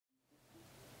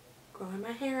growing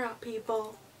my hair out,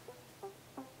 people.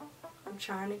 I'm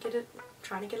trying to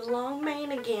get a long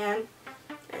mane again,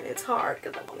 and it's hard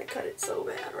because I want to cut it so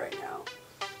bad right now.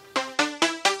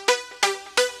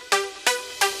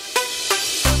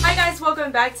 Hi guys,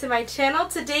 welcome back to my channel.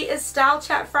 Today is Style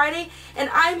Chat Friday, and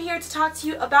I'm here to talk to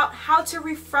you about how to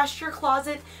refresh your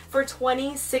closet for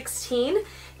 2016.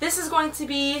 This is going to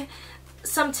be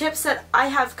some tips that I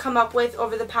have come up with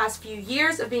over the past few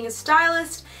years of being a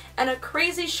stylist and a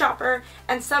crazy shopper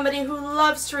and somebody who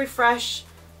loves to refresh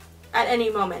at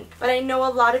any moment. But I know a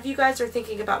lot of you guys are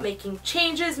thinking about making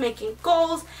changes, making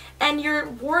goals, and your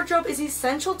wardrobe is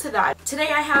essential to that.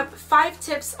 Today I have 5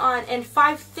 tips on and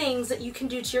 5 things that you can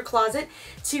do to your closet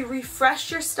to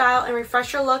refresh your style and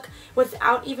refresh your look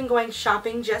without even going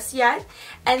shopping just yet.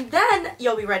 And then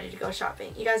you'll be ready to go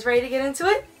shopping. You guys ready to get into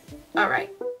it?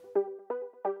 Alright.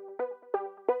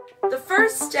 The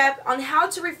first step on how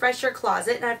to refresh your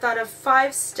closet, and I've thought of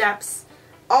 5 steps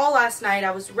all last night.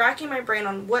 I was racking my brain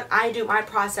on what I do, my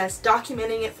process,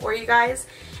 documenting it for you guys.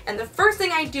 And the first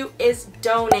thing I do is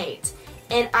donate.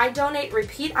 And I donate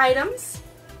repeat items.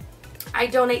 I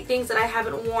donate things that I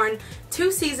haven't worn 2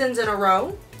 seasons in a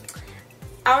row,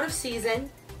 out of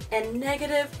season, and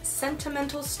negative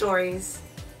sentimental stories.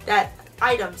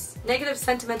 Negative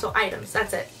sentimental items,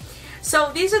 that's it.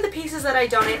 So these are the pieces that I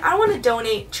donate. I don't want to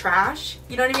donate trash,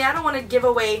 you know what I mean? I don't want to give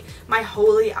away my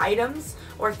holy items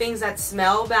or things that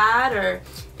smell bad or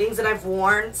things that I've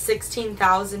worn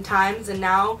 16,000 times and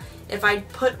now if I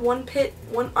put one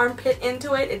armpit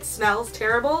into it, it smells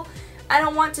terrible. I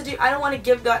don't want to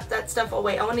give that stuff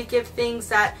away. I want to give things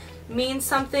that mean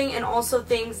something and also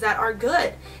things that are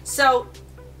good. So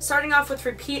starting off with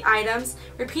repeat items.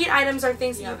 Repeat items are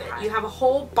things you have a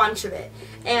whole bunch of it.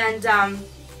 And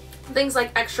things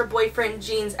like extra boyfriend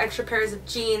jeans, extra pairs of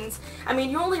jeans. I mean,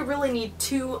 you only really need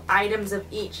 2 items of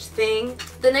each thing.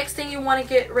 The next thing you want to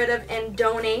get rid of and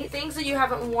donate, things that you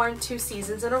haven't worn 2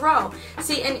 seasons in a row.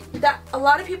 See, and that a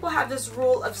lot of people have this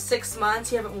rule of 6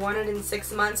 months. You haven't worn it in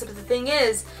 6 months, but the thing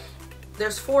is,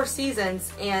 there's 4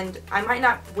 seasons, and I might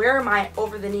not wear my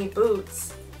over-the-knee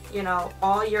boots, you know,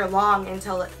 all year long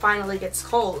until it finally gets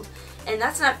cold. And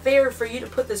that's not fair for you to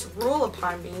put this rule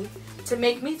upon me to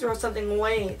make me throw something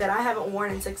away that I haven't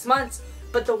worn in 6 months,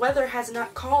 but the weather has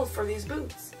not called for these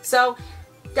boots. So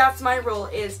that's my rule,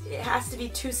 is it has to be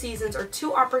 2 seasons or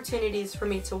 2 opportunities for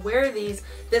me to wear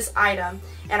this item,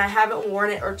 and I haven't worn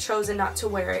it or chosen not to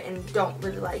wear it and don't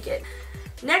really like it.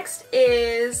 Next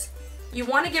is you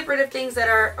want to get rid of things that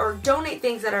are, or donate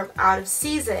things that are out of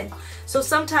season. So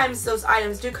sometimes those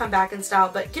items do come back in style,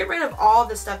 but get rid of all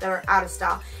the stuff that are out of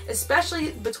style,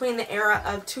 especially between the era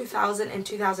of 2000 and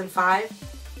 2005.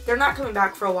 They're not coming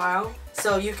back for a while,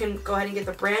 so you can go ahead and get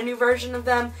the brand new version of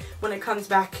them when it comes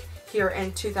back here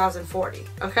in 2040,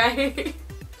 okay?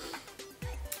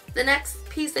 The next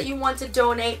piece that you want to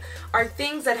donate are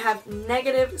things that have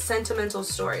negative sentimental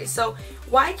stories. So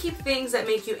why keep things that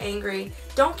make you angry?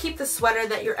 Don't keep the sweater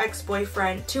that your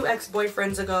ex-boyfriend, 2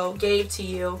 ex-boyfriends ago gave to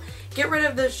you. Get rid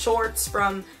of the shorts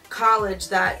from college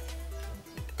that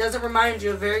doesn't remind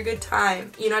you of a very good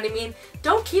time. You know what I mean?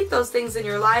 Don't keep those things in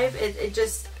your life.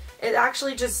 It's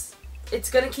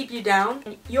gonna keep you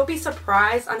down. You'll be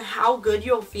surprised on how good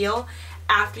you'll feel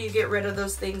after you get rid of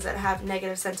those things that have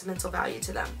negative sentimental value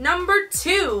to them. Number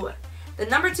 2. The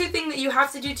number 2 thing that you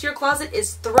have to do to your closet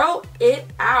is throw it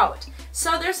out.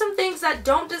 So there's some things that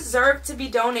don't deserve to be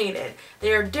donated.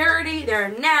 They're dirty, they're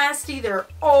nasty, they're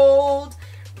old,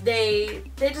 they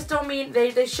just don't mean,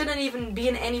 they shouldn't even be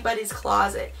in anybody's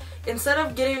closet. Instead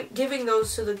of giving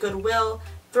those to the Goodwill,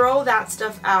 throw that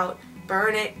stuff out,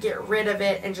 burn it, get rid of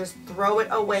it, and just throw it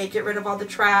away. Get rid of all the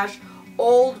trash.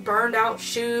 Old, burned out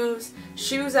shoes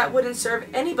that wouldn't serve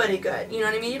anybody good. You know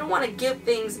what I mean? You don't want to give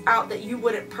things out that you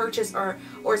wouldn't purchase or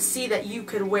see that you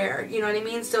could wear. You know what I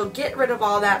mean? So get rid of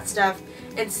all that stuff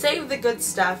and save the good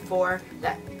stuff for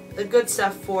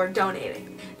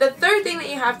donating. The third thing that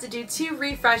you have to do to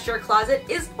refresh your closet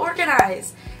is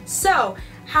organize. So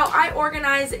how I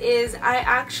organize is I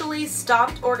actually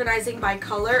stopped organizing by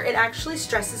color. It actually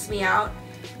stresses me out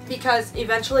because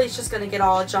eventually it's just going to get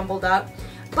all jumbled up.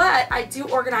 But I do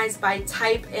organize by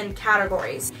type and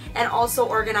categories, and also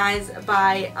organize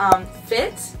by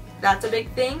fit, that's a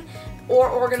big thing, or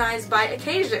organize by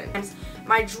occasion.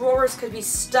 My drawers could be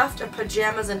stuffed of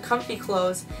pajamas and comfy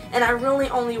clothes, and I really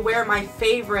only wear my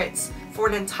favorites for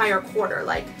an entire quarter,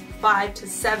 like 5 to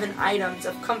 7 items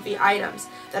of comfy items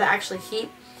that I actually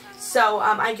keep. So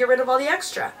I get rid of all the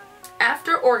extra.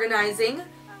 After organizing,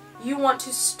 you want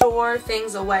to store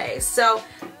things away. So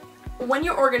when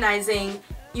you're organizing,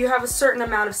 you have a certain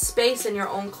amount of space in your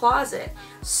own closet.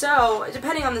 So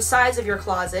depending on the size of your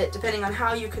closet, depending on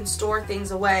how you can store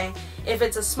things away, if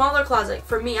it's a smaller closet,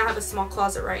 for me I have a small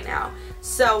closet right now.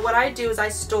 So what I do is I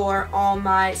store all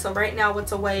my, so right now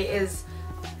what's away is,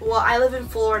 well, I live in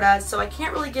Florida, so I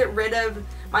can't really get rid of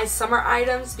my summer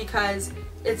items because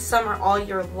it's summer all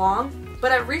year long.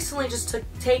 But I've recently just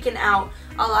taken out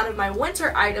a lot of my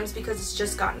winter items because it's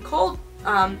just gotten cold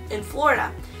in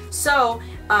Florida. So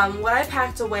what I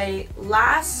packed away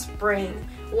last spring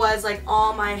was like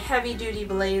all my heavy duty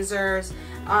blazers,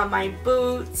 my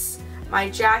boots, my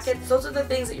jackets. Those are the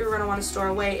things that you're going to want to store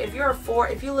away. If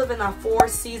you live in a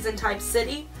 4-season type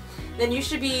city, then you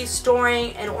should be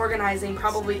storing and organizing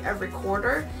probably every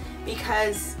quarter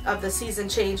because of the season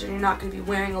change, and you're not going to be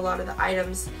wearing a lot of the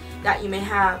items that you may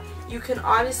have. You can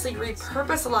obviously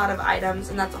repurpose a lot of items,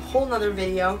 and that's a whole nother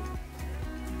video,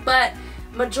 but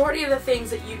majority of the things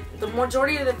that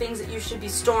you should be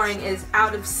storing is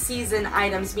out of season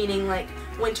items, meaning like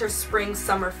winter, spring,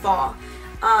 summer, fall.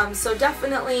 So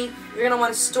definitely you're going to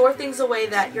want to store things away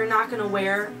that you're not going to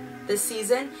wear this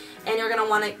season, and you're going to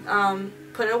want to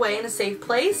put it away in a safe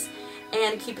place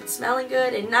and keep it smelling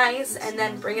good and nice, and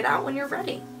then bring it out when you're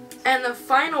ready. And the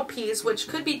final piece, which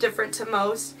could be different to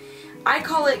most, I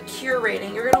call it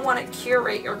curating. You're going to want to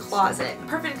curate your closet. A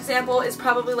perfect example is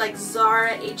probably like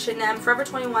ZARA, H&M, Forever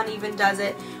 21 even does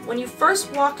it. When you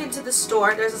first walk into the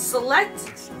store, there's a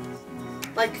select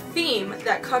like theme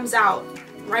that comes out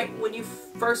right when you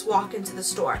first walk into the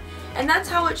store. And that's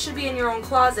how it should be in your own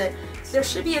closet. There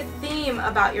should be a theme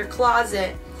about your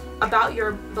closet, about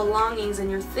your belongings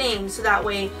and your things, so that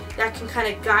way that can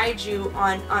kind of guide you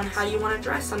on how you want to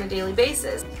dress on a daily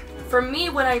basis. For me,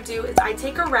 what I do is I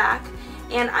take a rack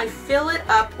and I fill it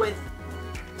up with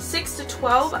 6 to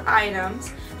 12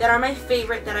 items that are my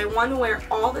favorite, that I want to wear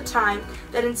all the time,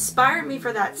 that inspired me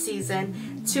for that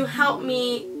season to help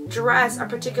me dress a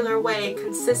particular way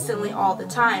consistently all the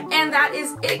time. And that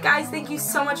is it, guys. Thank you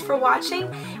so much for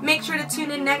watching. Make sure to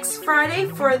tune in next Friday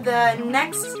for the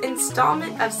next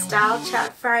installment of Style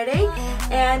Chat Friday.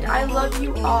 And I love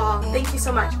you all. Thank you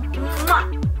so much.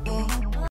 Mwah!